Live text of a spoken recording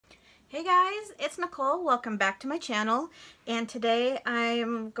Hey guys, it's Nicole. Welcome back to my channel, and today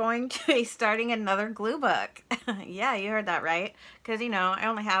I'm going to be starting another glue book. Yeah, you heard that right, because I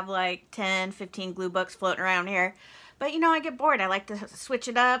only have like 10-15 glue books floating around here, but I get bored. I like to switch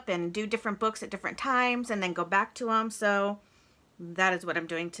it up and do different books at different times and then go back to them, so that is what I'm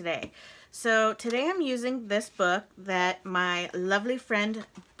doing today. So today I'm using this book that my lovely friend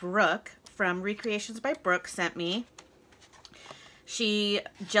Brooke from Recreations by Brooke sent me. She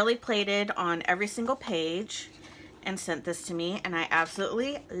jelly plated on every single page and sent this to me, and I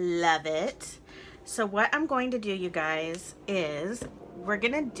absolutely love it. So what I'm going to do, you guys, is we're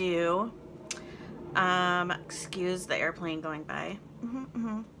gonna do excuse the airplane going by.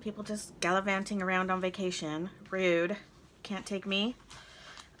 People just gallivanting around on vacation. Rude. Can't take me.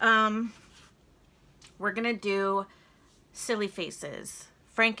 We're gonna do silly faces,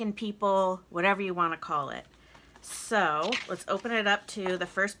 Franken people, whatever you want to call it. So let's open it up to the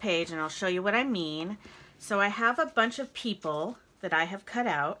first page and I'll show you what I mean. So I have a bunch of people that I have cut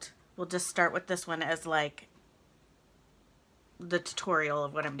out. We'll just start with this one as like the tutorial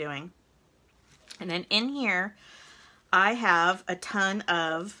of what I'm doing. And then in here I have a ton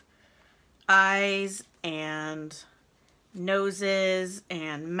of eyes and noses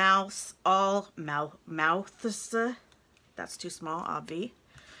and mouths, mouths. That's too small, obvi.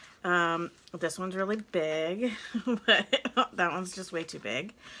 This one's really big, but that one's just way too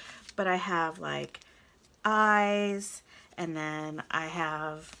big. But I have like eyes, and then I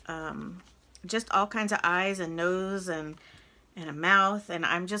have just all kinds of eyes and nose and a mouth, and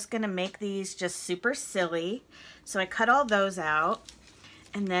I'm just gonna make these just super silly. So I cut all those out,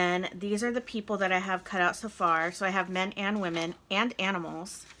 and then these are the people that I have cut out so far. So I have men and women and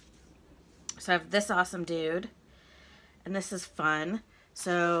animals. So I have this awesome dude, and this is fun.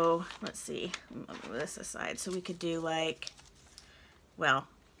 So let's see, move this aside. So we could do like, well,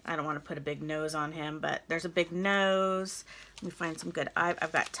 I don't want to put a big nose on him, but there's a big nose. Let me find some good eyes.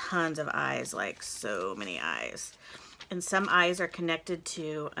 I've got tons of eyes, like so many eyes. And some eyes are connected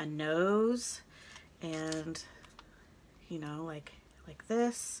to a nose and, like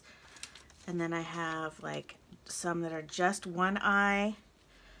this. And then I have like some that are just one eye,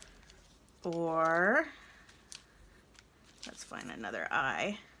 or let's find another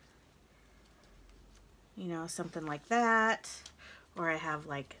eye, something like that. Or I have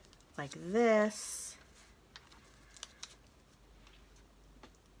like this.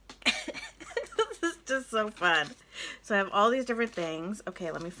 This is just so fun. So I have all these different things.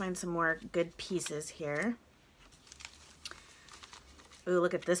 Okay, let me find some more good pieces here. Ooh,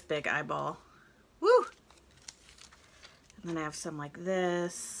 look at this big eyeball. Woo! And then I have some like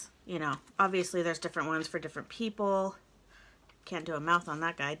this. Obviously there's different ones for different people. Can't do a mouth on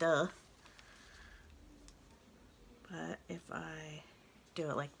that guy, duh. But if I do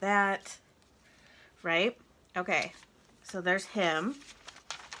it like that, right? Okay, so there's him.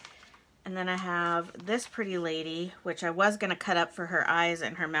 And then I have this pretty lady, which I was gonna cut up for her eyes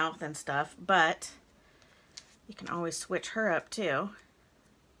and her mouth and stuff, but you can always switch her up too.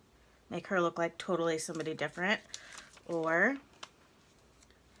 Make her look like totally somebody different. Or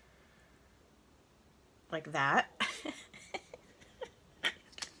like that.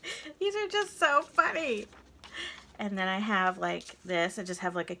 These are just so funny. And then I have like this. I just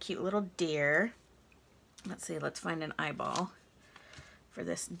have like a cute little deer. Let's see, let's find an eyeball for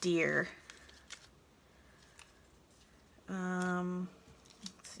this deer. Let's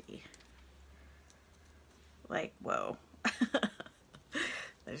see. Like, whoa.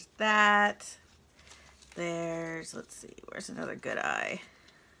 There's that. There's, let's see, where's another good eye?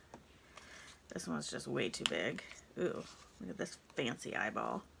 This one's just way too big. Ooh, look at this fancy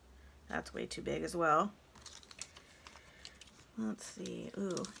eyeball. That's way too big as well. Let's see.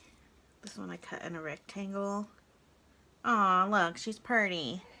 Ooh, this one I cut in a rectangle. Aw, look, she's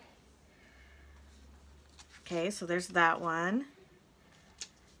pretty. Okay, so there's that one.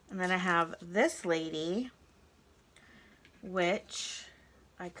 And then I have this lady, which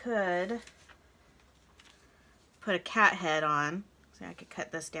I could put a cat head on. So I could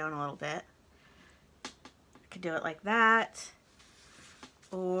cut this down a little bit. I could do it like that.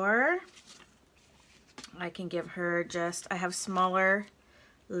 Or I can give her just, I have smaller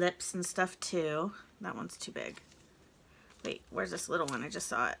lips and stuff too. That one's too big. Wait, where's this little one? I just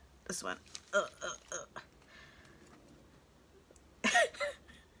saw it. This one.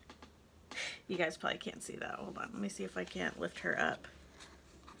 You guys probably can't see that. Hold on. Let me see if I can't lift her up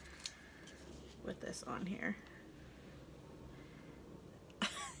with this on here.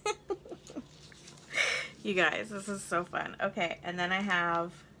 You guys, this is so fun. Okay, and then I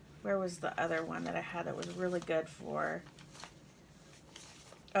have, where was the other one that I had that was really good for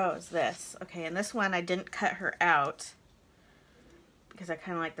Oh, it's this. Okay, and this one I didn't cut her out because I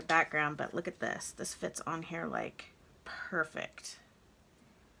kind of like the background, but look at this. This fits on here like perfect.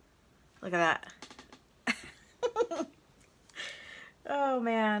 Look at that. Oh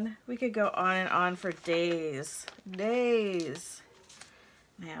man, we could go on and on for days. Days.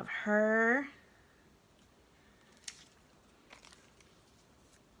 I have her.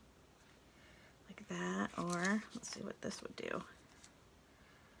 Like that, or let's see what this would do.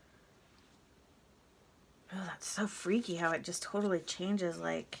 Oh, that's so freaky how it just totally changes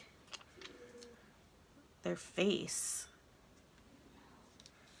like their face.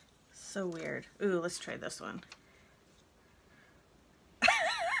 So weird. Ooh, let's try this one.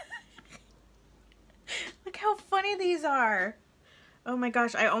 Look how funny these are. Oh my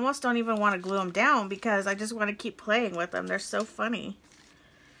gosh, I almost don't even want to glue them down because I just want to keep playing with them. They're so funny.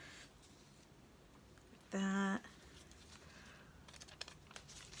 Like that.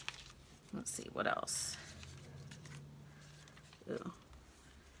 Let's see, what else? Ooh.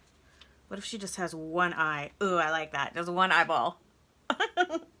 What if she just has one eye? Ooh, I like that. Just one eyeball.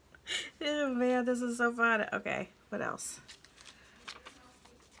 Oh man, this is so fun. Okay, what else?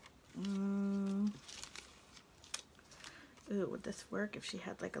 Ooh, would this work if she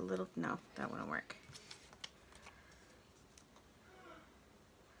had like a little... No, that wouldn't work.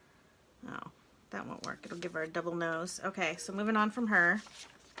 No, that won't work. It'll give her a double nose. Okay, so moving on from her.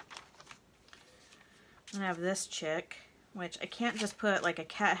 I have this chick, which I can't just put like a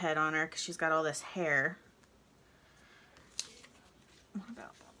cat head on her because she's got all this hair. What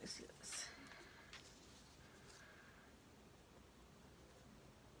about, let me see this.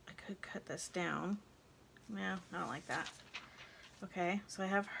 I could cut this down. No, I don't like that. Okay, so I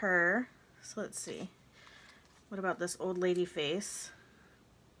have her. So let's see. What about this old lady face?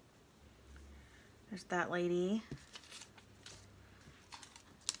 There's that lady.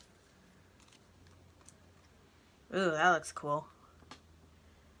 Ooh, that looks cool.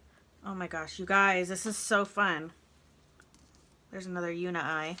 Oh my gosh, you guys, this is so fun. There's another Una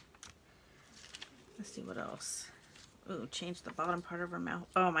eye. Let's see what else. Ooh, change the bottom part of her mouth.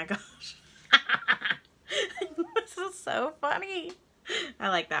 Oh my gosh. This is so funny. I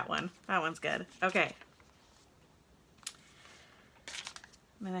like that one. That one's good. Okay.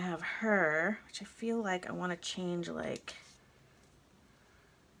 I'm gonna have her, which I feel like I want to change like...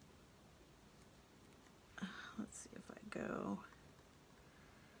 Let's see if I go...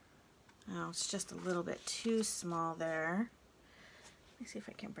 Oh, it's just a little bit too small there. Let me see if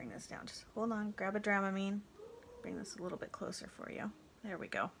I can bring this down. Just hold on, grab a Dramamine. Bring this a little bit closer for you. There we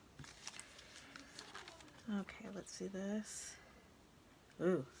go. Okay, let's see this.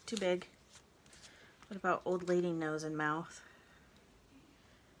 Ooh, too big. What about old lady nose and mouth?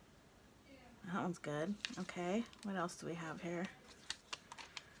 That one's good. Okay, what else do we have here?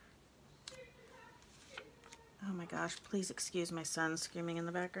 Oh my gosh, please excuse my son screaming in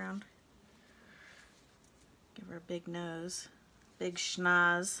the background. Give her a big nose. Big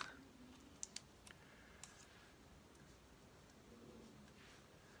schnoz.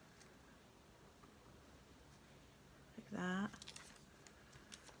 Like that.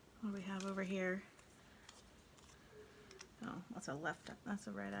 What do we have over here? Oh, that's a left, that's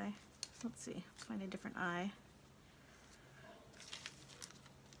a right eye. Let's see, let's find a different eye.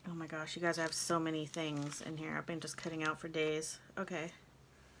 Oh my gosh, you guys, I have so many things in here. I've been just cutting out for days. Okay.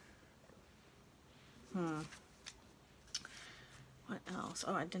 What else?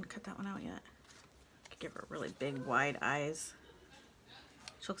 Oh, I didn't cut that one out yet. Could give her really big, wide eyes.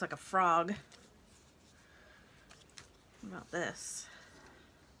 She looks like a frog. What about this?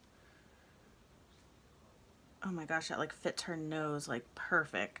 Oh my gosh, that like fits her nose like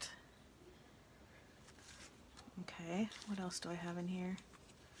perfect. Okay, what else do I have in here?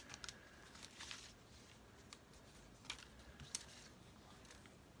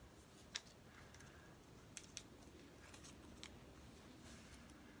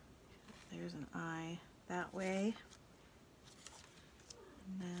 There's an eye that way.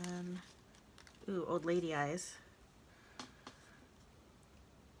 And then, ooh, old lady eyes.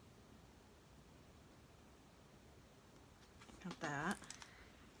 Got that.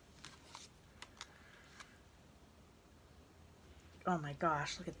 Oh my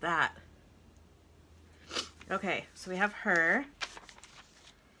gosh, look at that. Okay, so we have her.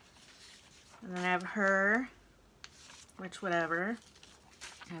 And then I have her, which whatever.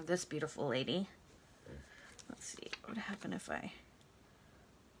 I have this beautiful lady. Let's see, what would happen if I've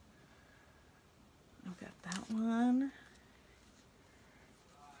got that one.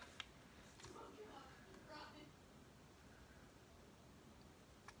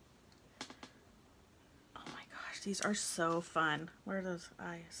 Oh my gosh, these are so fun. Where are those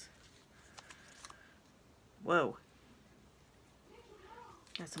eyes? Whoa.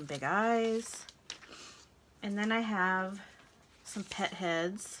 Got some big eyes. And then I have some pet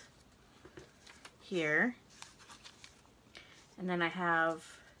heads here. And then I have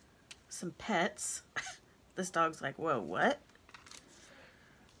some pets. This dog's like, whoa, what?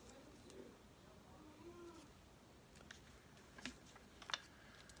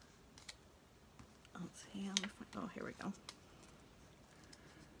 Let's see, oh, here we go.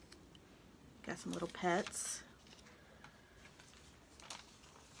 Got some little pets.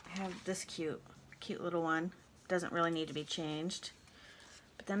 I have this cute little one. Doesn't really need to be changed.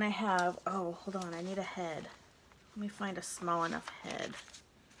 But then I have, oh, hold on, I need a head. Let me find a small enough head.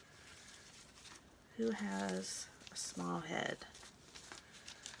 Who has a small head?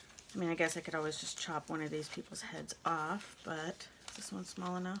 I mean, I guess I could always just chop one of these people's heads off, but is this one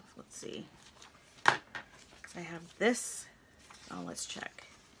small enough? Let's see. I have this. Oh, let's check.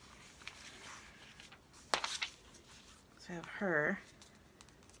 So I have her.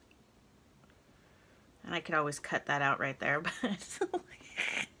 And I could always cut that out right there, but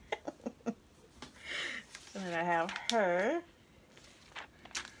and then I have her.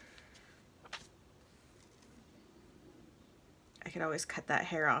 I could always cut that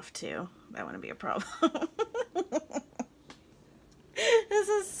hair off too. That wouldn't be a problem. This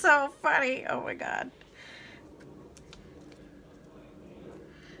is so funny. Oh my God.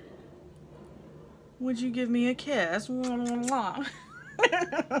 Would you give me a kiss? Oh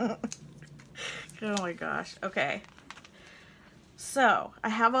my gosh. Okay. So I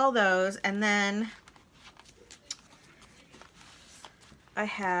have all those, and then I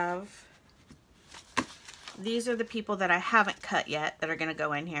have, these are the people that I haven't cut yet that are going to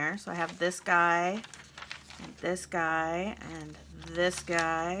go in here. So I have this guy, and this guy, and this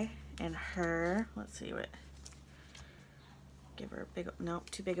guy, and her. Let's see what, give her a big, nope,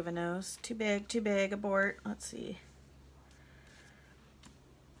 too big of a nose. Too big, abort. Let's see.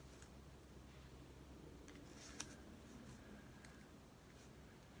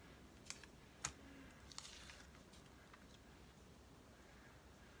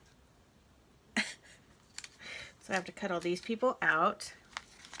 So I have to cut all these people out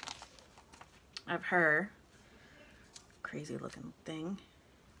of her. Crazy looking thing.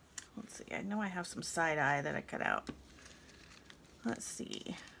 Let's see, I know I have some side eye that I cut out. Let's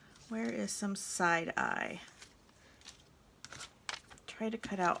see, where is some side eye? Try to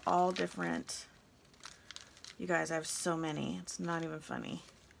cut out all different. You guys, I have so many, it's not even funny.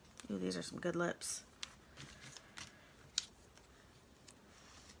 Ooh, these are some good lips.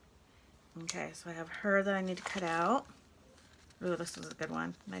 Okay, so I have her that I need to cut out. Ooh, this was a good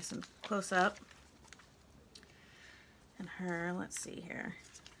one. Nice and close up. And her, let's see here.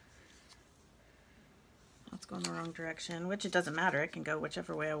 Let's go in the wrong direction, which it doesn't matter. It can go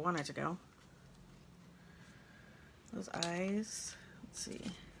whichever way I want it to go. Those eyes, let's see.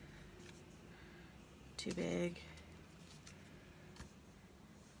 Too big.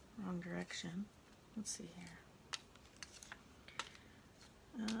 Wrong direction. Let's see here.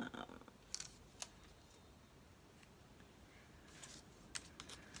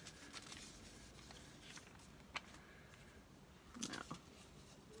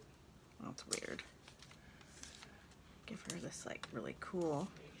 That's weird. Give her this like really cool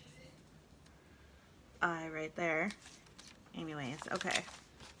eye right there. Anyways, okay.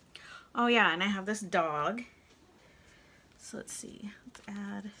 Oh yeah, and I have this dog. So let's see. Let's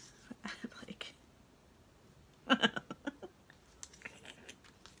add like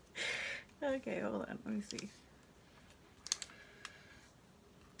okay, hold on. Let me see.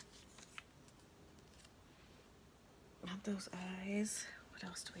 Not those eyes. What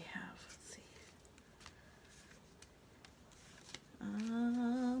else do we have? Let's see.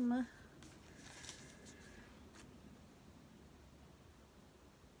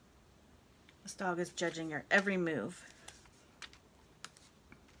 This dog is judging your every move.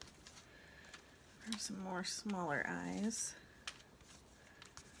 There's some more smaller eyes.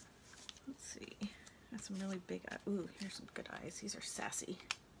 Let's see. Got some really big eyes. Ooh, here's some good eyes. These are sassy.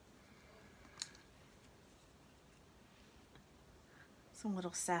 Some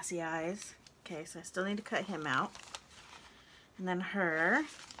little sassy eyes. Okay, so I still need to cut him out. And then her.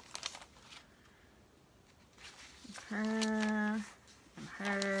 Her. And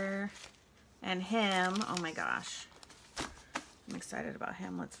her. And him. Oh my gosh. I'm excited about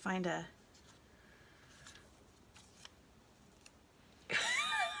him. Let's find a...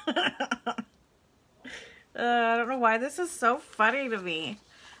 I don't know why this is so funny to me.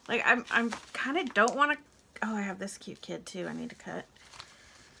 Like, I'm kind of don't want to... Oh, I have this cute kid too I need to cut.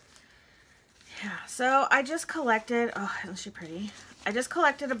 Yeah, so I just collected, oh, isn't she pretty? I just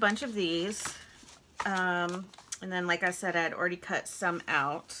collected a bunch of these. And then, like I said, I had already cut some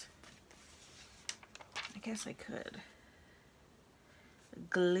out. I guess I could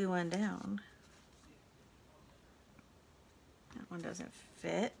glue one down. That one doesn't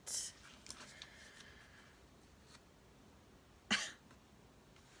fit.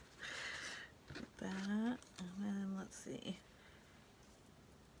 That, and then let's see.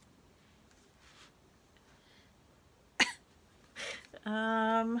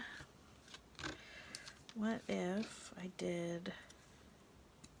 What if I did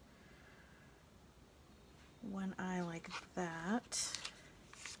one eye like that?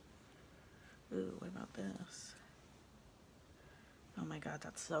 Ooh, what about this? Oh my god,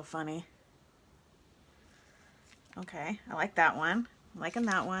 that's so funny. Okay, I like that one. I'm liking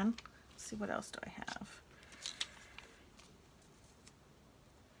that one. Let's see, what else do I have?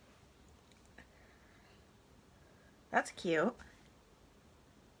 That's cute.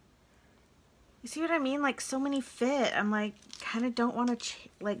 You see what I mean? Like, so many fit. I'm like, kind of don't want to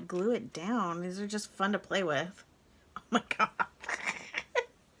like glue it down. These are just fun to play with. Oh my god.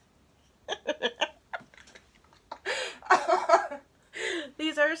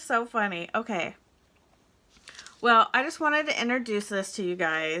 These are so funny. Okay. Well, I just wanted to introduce this to you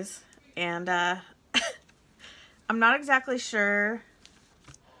guys. And I'm not exactly sure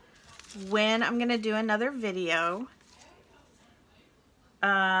when I'm going to do another video.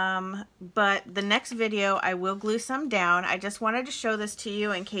 But the next video I will glue some down. I just wanted to show this to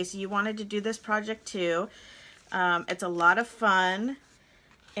you in case you wanted to do this project too. It's a lot of fun,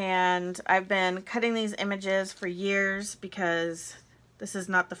 and I've been cutting these images for years because this is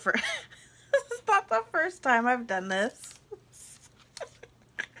not the first this is not the first time I've done this.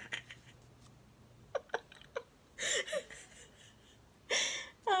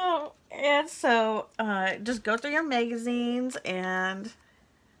 Oh, and so just go through your magazines and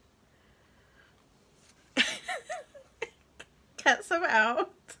cut some out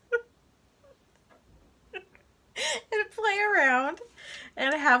and play around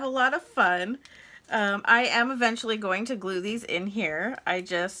and have a lot of fun. I am eventually going to glue these in here. I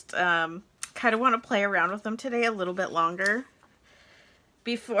just kind of want to play around with them today a little bit longer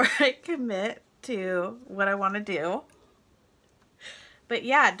before I commit to what I want to do. But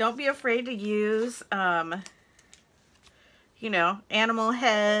yeah, don't be afraid to use, you know, animal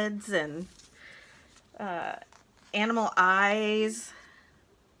heads and animal eyes.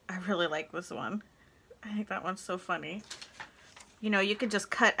 I really like this one. I think that one's so funny. You know, you could just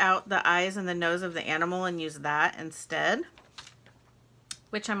cut out the eyes and the nose of the animal and use that instead,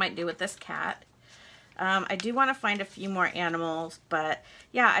 which I might do with this cat. I do want to find a few more animals, but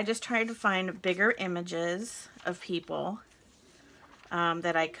yeah, I just tried to find bigger images of people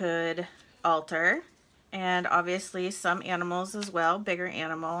that I could alter, and obviously some animals as well, bigger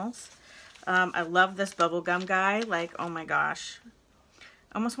animals. I love this bubblegum guy. Like, oh my gosh.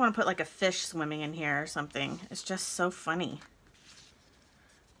 I almost want to put like a fish swimming in here or something. It's just so funny.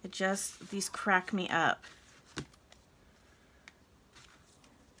 It just, these crack me up.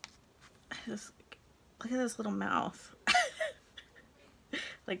 Just, look at this little mouth.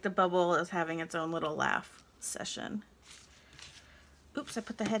 Like the bubble is having its own little laugh session. Oops, I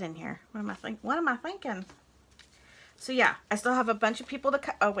put the head in here. What am I thinking? So yeah, I still have a bunch of people to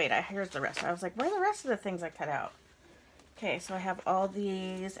cut. Oh wait, here's the rest. I was like, where are the rest of the things I cut out? Okay, so I have all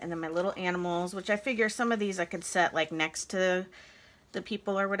these and then my little animals, which I figure some of these I could set like next to the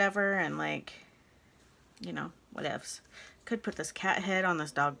people or whatever, and like, you know, whatevs. Could put this cat head on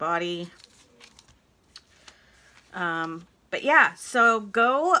this dog body. But yeah, so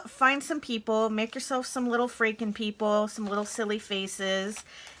go find some people, make yourself some little freaking people, some little silly faces,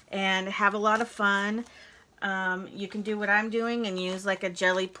 and have a lot of fun. You can do what I'm doing and use like a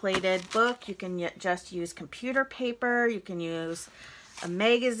jelly plated book. You can just use computer paper. You can use a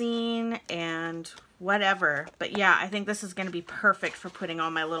magazine and whatever. But yeah, I think this is going to be perfect for putting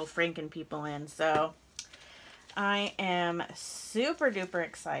all my little Franken people in. So I am super duper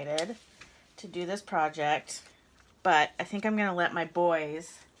excited to do this project. But I think I'm going to let my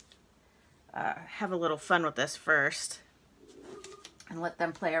boys have a little fun with this first. And let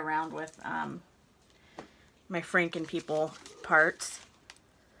them play around with my Franken people parts.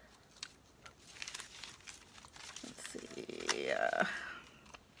 Let's see.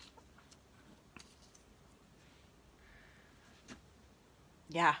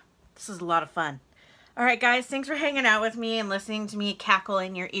 Yeah, this is a lot of fun. All right, guys, thanks for hanging out with me and listening to me cackle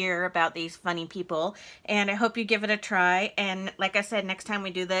in your ear about these funny people. And I hope you give it a try. And like I said, next time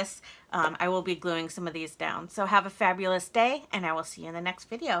we do this, I will be gluing some of these down. So have a fabulous day, and I will see you in the next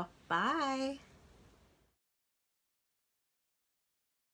video. Bye.